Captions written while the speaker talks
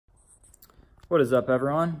What is up,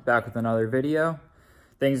 everyone? Back with another video.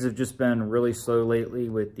 Things have just been really slow lately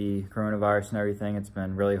with the coronavirus and everything. It's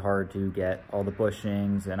been really hard to get all the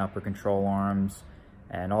bushings and upper control arms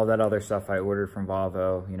and all that other stuff I ordered from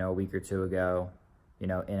Volvo, a week or two ago, in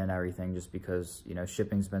and everything, just because,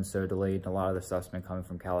 shipping's been so delayed and a lot of the stuff's been coming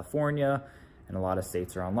from California and a lot of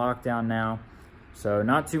states are on lockdown now. So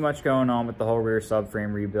not too much going on with the whole rear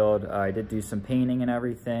subframe rebuild. I did do some painting and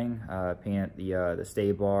everything, painted the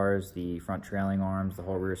stay bars, the front trailing arms, the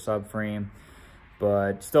whole rear subframe,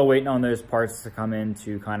 but still waiting on those parts to come in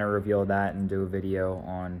to kind of reveal that and do a video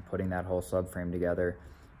on putting that whole subframe together.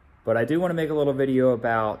 But I do want to make a little video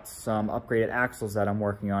about some upgraded axles that I'm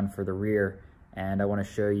working on for the rear, and I want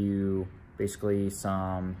to show you basically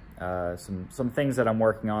some things that I'm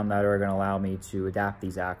working on that are going to allow me to adapt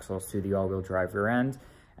these axles to the all-wheel drive rear end,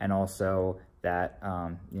 and also that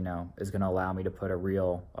is going to allow me to put a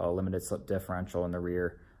real limited slip differential in the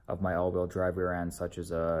rear of my all-wheel drive rear end, such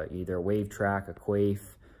as either a Wave Track, a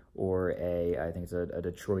Quaife, or I think it's a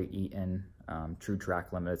Detroit Eaton True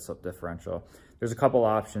Track limited slip differential. There's a couple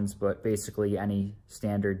options, but basically any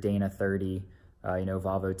standard Dana 30,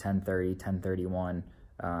 Volvo 1030, 1031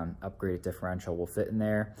 upgraded differential will fit in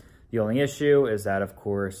there. The only issue is that, of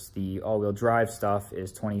course, the all-wheel drive stuff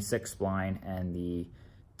is 26 spline and the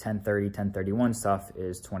 1030, 1031 stuff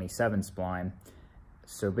is 27 spline.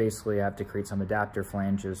 So basically I have to create some adapter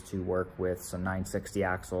flanges to work with some 960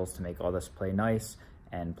 axles to make all this play nice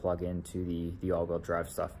and plug into the all-wheel drive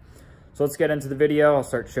stuff. So let's get into the video. I'll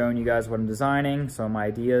start showing you guys what I'm designing, some of my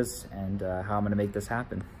ideas, and how I'm going to make this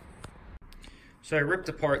happen. So I ripped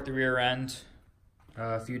apart the rear end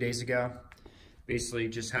a few days ago. Basically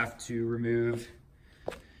just have to remove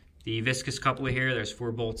the viscous coupler here. There's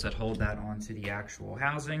 4 bolts that hold that onto the actual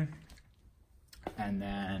housing, and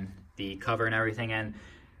then the cover and everything. And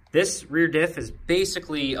this rear diff is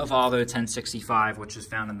basically a Volvo 1065, which is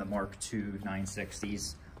found in the Mark II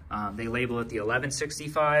 960s. They label it the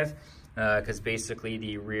 1165 because basically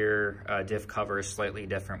the rear diff cover is slightly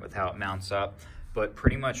different with how it mounts up. But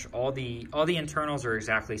pretty much all the internals are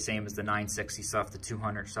exactly the same as the 960 stuff, the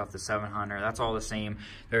 200 stuff, the 700. That's all the same.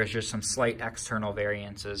 There's just some slight external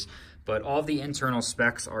variances, but all the internal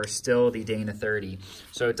specs are still the Dana 30.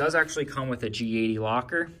 So it does actually come with a G80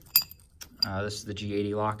 locker. This is the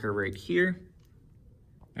G80 locker right here,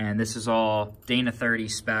 and this is all Dana 30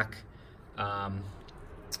 spec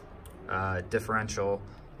differential.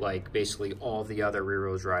 Like basically all the other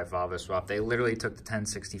rear-wheel drive Volvo swap. They literally took the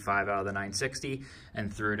 1065 out of the 960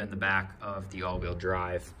 and threw it in the back of the all-wheel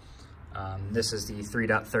drive. This is the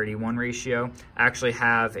 3.31 ratio. I actually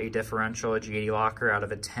have a differential, a G80 locker out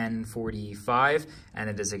of a 1045, and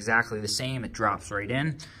it is exactly the same. It drops right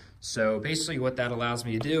in. So basically what that allows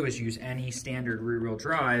me to do is use any standard rear-wheel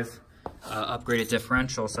drive upgraded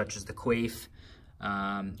differential, such as the Quaife,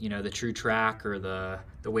 the True Track or the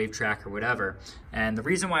Wave Track or whatever. And the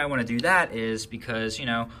reason why I want to do that is because,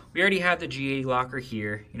 we already have the G80 locker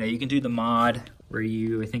here. You can do the mod where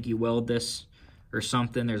I think you weld this or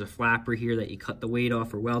something. There's a flapper here that you cut the weight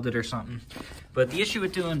off or weld it or something. But the issue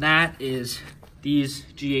with doing that is these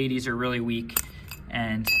G80s are really weak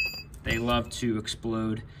and they love to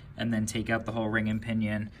explode and then take out the whole ring and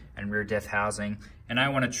pinion and rear diff housing. And I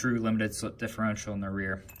want a true limited slip differential in the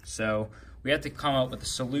rear. So we have to come up with a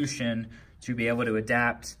solution to be able to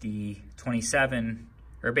adapt the 27,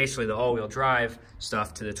 or basically the all-wheel drive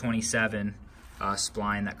stuff, to the 27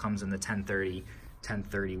 spline that comes in the 1030,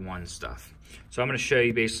 1031 stuff. So I'm going to show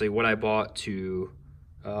you basically what I bought to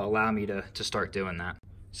allow me to start doing that.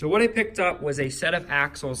 So what I picked up was a set of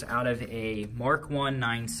axles out of a Mark I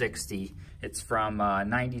 960. It's from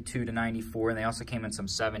 92 to 94, and they also came in some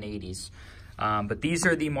 780s. But these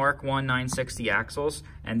are the Mark I 960 axles,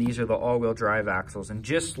 and these are the all-wheel drive axles. And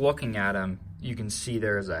just looking at them, you can see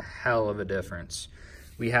there's a hell of a difference.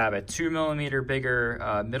 We have a 2 millimeter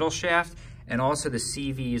bigger middle shaft, and also the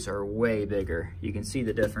CVs are way bigger. You can see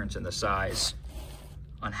the difference in the size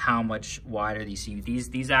on how much wider these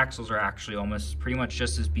CVs. These axles are actually almost pretty much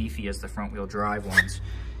just as beefy as the front-wheel drive ones.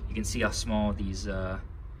 You can see how small these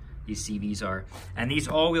CVs are. And these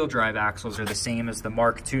all-wheel drive axles are the same as the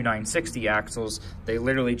Mark II 960 axles. They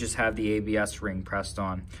literally just have the ABS ring pressed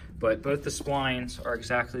on. But both the splines are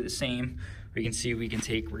exactly the same. We can see we're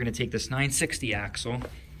gonna take this 960 axle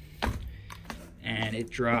and it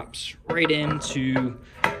drops right into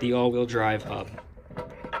the all-wheel drive hub.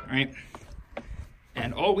 All right.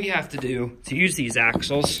 And all we have to do to use these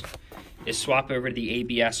axles is swap over to the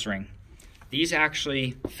ABS ring. These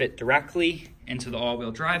actually fit directly into the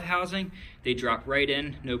all-wheel drive housing. They drop right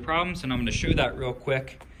in, no problems, and I'm going to show that real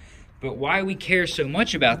quick But why we care so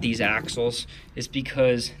much about these axles is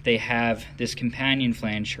because they have this companion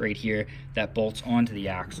flange right here that bolts onto the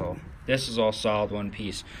axle. This is all solid one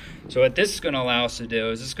piece. So what this is going to allow us to do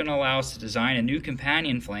is it's going to allow us to design a new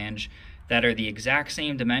companion flange that are the exact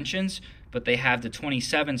same dimensions, but they have the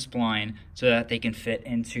 27 spline so that they can fit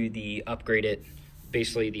into the upgraded,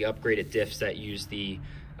 basically the upgraded diffs that use the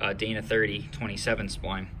Dana 30 27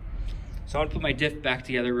 spline. So I'll put my diff back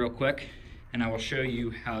together real quick, and I will show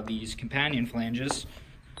you how these companion flanges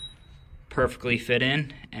perfectly fit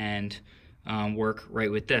in and work right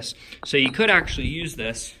with this. So you could actually use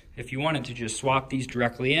this if you wanted to just swap these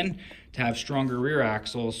directly in to have stronger rear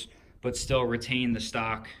axles, but still retain the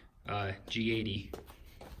stock G80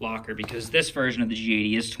 locker, because this version of the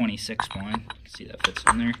G80 is 26 spline. You can see that fits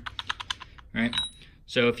in there, right?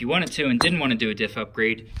 So if you wanted to and didn't want to do a diff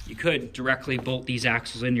upgrade, you could directly bolt these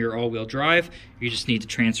axles into your all-wheel drive. You just need to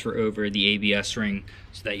transfer over the ABS ring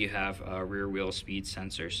so that you have rear wheel speed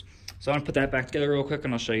sensors. So I'm gonna put that back together real quick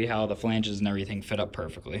and I'll show you how the flanges and everything fit up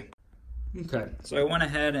perfectly. Okay, so I went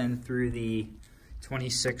ahead and threw the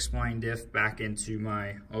 26 spline diff back into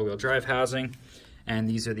my all-wheel drive housing, and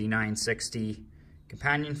these are the 960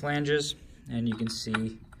 companion flanges, and you can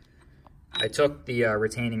see I took the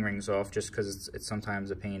retaining rings off just because it's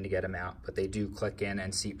sometimes a pain to get them out, but they do click in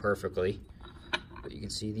and seat perfectly. But you can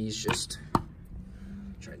see these just,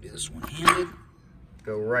 try to do this one-handed,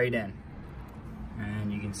 go right in.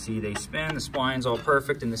 And you can see they spin, the spline's all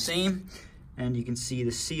perfect and the same, and you can see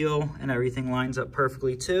the seal and everything lines up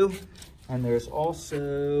perfectly too. And there's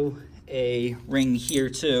also a ring here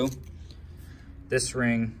too. This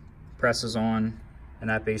ring presses on, and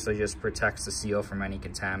that basically just protects the seal from any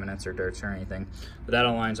contaminants or dirt or anything. But that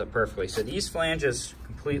all lines up perfectly. So these flanges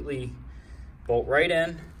completely bolt right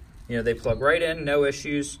in. You know, they plug right in, no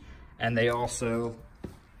issues. And they also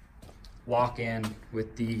lock in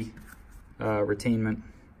with the retainment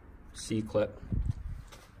C-clip.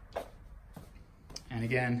 And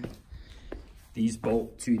again, these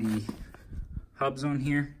bolt to the hubs on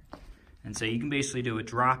here. And so you can basically do a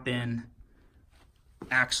drop-in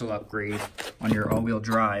axle upgrade on your all-wheel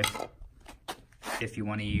drive if you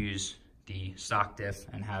want to use the stock diff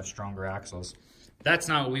and have stronger axles. That's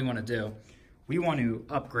not what we want to do. We want to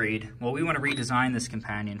upgrade, well, we want to redesign this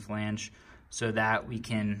companion flange so that we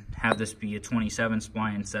can have this be a 27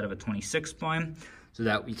 spline instead of a 26 spline, so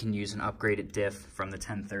that we can use an upgraded diff from the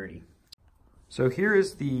 1030. So here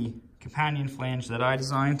is the companion flange that I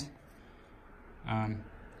designed.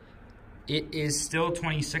 It is still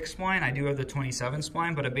 26 spline. I do have the 27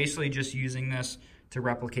 spline, but I'm basically just using this to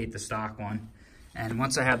replicate the stock one. And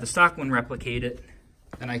once I have the stock one replicated,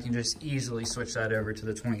 then I can just easily switch that over to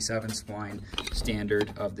the 27 spline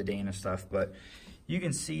standard of the Dana stuff. But you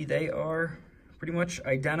can see they are pretty much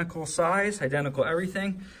identical size, identical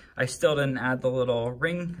everything. I still didn't add the little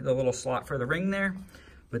ring, the little slot for the ring there,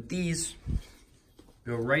 but these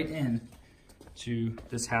go right in to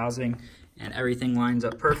this housing, and everything lines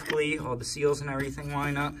up perfectly. All the seals and everything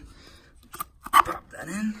line up. Pop that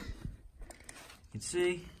in. You can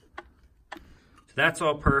see. So that's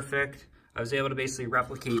all perfect. I was able to basically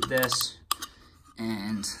replicate this,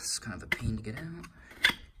 and it's kind of a pain to get out.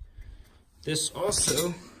 This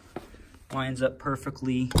also lines up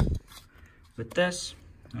perfectly with this,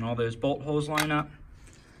 and all those bolt holes line up.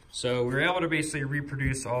 So we were able to basically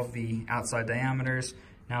reproduce all of the outside diameters.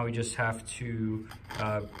 Now we just have to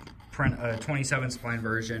print a 27 spline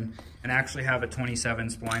version and actually have a 27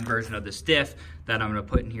 spline version of this diff that I'm going to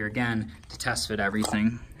put in here again to test fit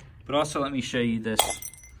everything. But also let me show you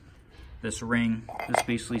this ring. This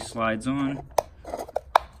basically slides on,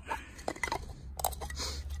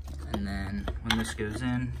 and then when this goes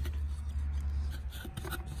in,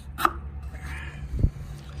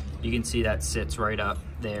 you can see that sits right up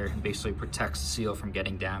there and basically protects the seal from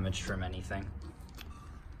getting damaged from anything.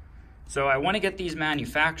 So I want to get these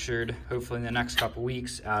manufactured, hopefully in the next couple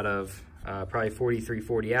weeks, out of probably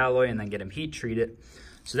 4340 alloy, and then get them heat treated.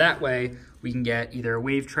 So that way we can get either a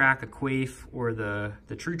Wave Track, a Quafe, or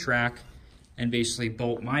the True Track, and basically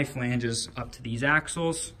bolt my flanges up to these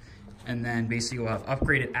axles. And then basically we'll have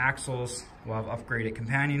upgraded axles, we'll have upgraded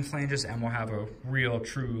companion flanges, and we'll have a real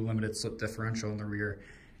true limited slip differential in the rear.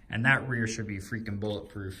 And that rear should be freaking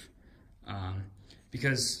bulletproof.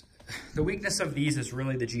 Because the weakness of these is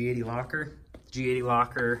really the G80 locker. G80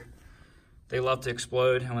 locker, they love to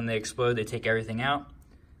explode, and when they explode, they take everything out.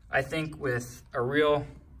 I think with a real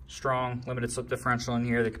strong limited slip differential in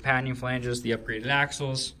here, the companion flanges, the upgraded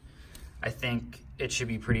axles, I think it should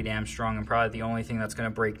be pretty damn strong, and probably the only thing that's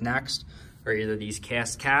gonna break next are either these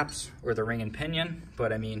cast caps or the ring and pinion.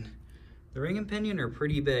 But I mean, the ring and pinion are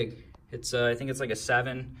pretty big. It's I think it's like a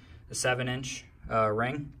 7 a 7-inch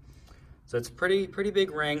ring. So it's a pretty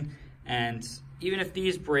big ring, and even if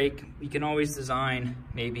these break, we can always design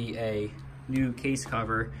maybe a new case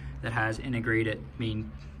cover that has integrated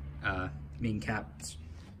main caps,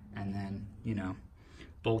 and then, you know,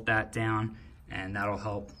 bolt that down, and that'll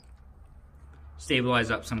help stabilize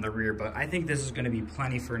up some of the rear. But I think this is going to be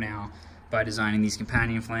plenty for now by designing these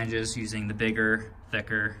companion flanges using the bigger,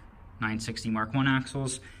 thicker 960 Mark I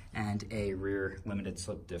axles and a rear limited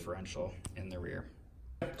slip differential in the rear.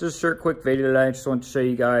 Just a short quick video today. I just want to show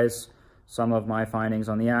you guys some of my findings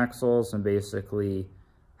on the axles and basically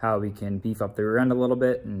how we can beef up the rear end a little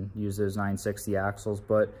bit and use those 960 axles,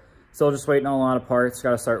 but still just waiting on a lot of parts.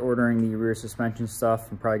 Got to start ordering the rear suspension stuff.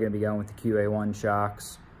 I'm probably going to be going with the QA1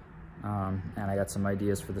 shocks, and I got some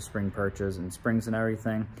ideas for the spring perches and springs and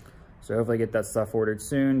everything. So hopefully get that stuff ordered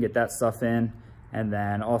soon, get that stuff in, and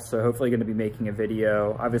then also hopefully going to be making a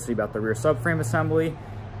video obviously about the rear subframe assembly,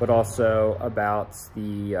 but also about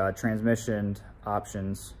the transmission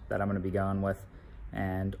options that I'm going to be going with,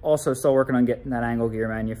 and also still working on getting that angle gear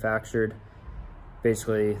manufactured.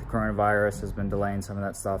 Basically, the coronavirus has been delaying some of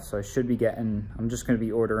that stuff, so I should be getting, I'm just going to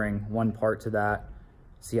be ordering one part to that,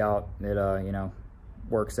 see how it you know,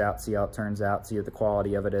 works out, see how it turns out, see what the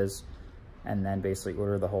quality of it is, and then basically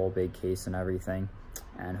order the whole big case and everything,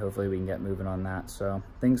 and hopefully we can get moving on that. So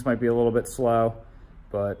things might be a little bit slow,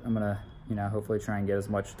 but I'm gonna, you know, hopefully try and get as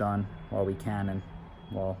much done while we can, and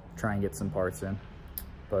we'll try and get some parts in.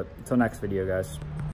 But until next video, guys.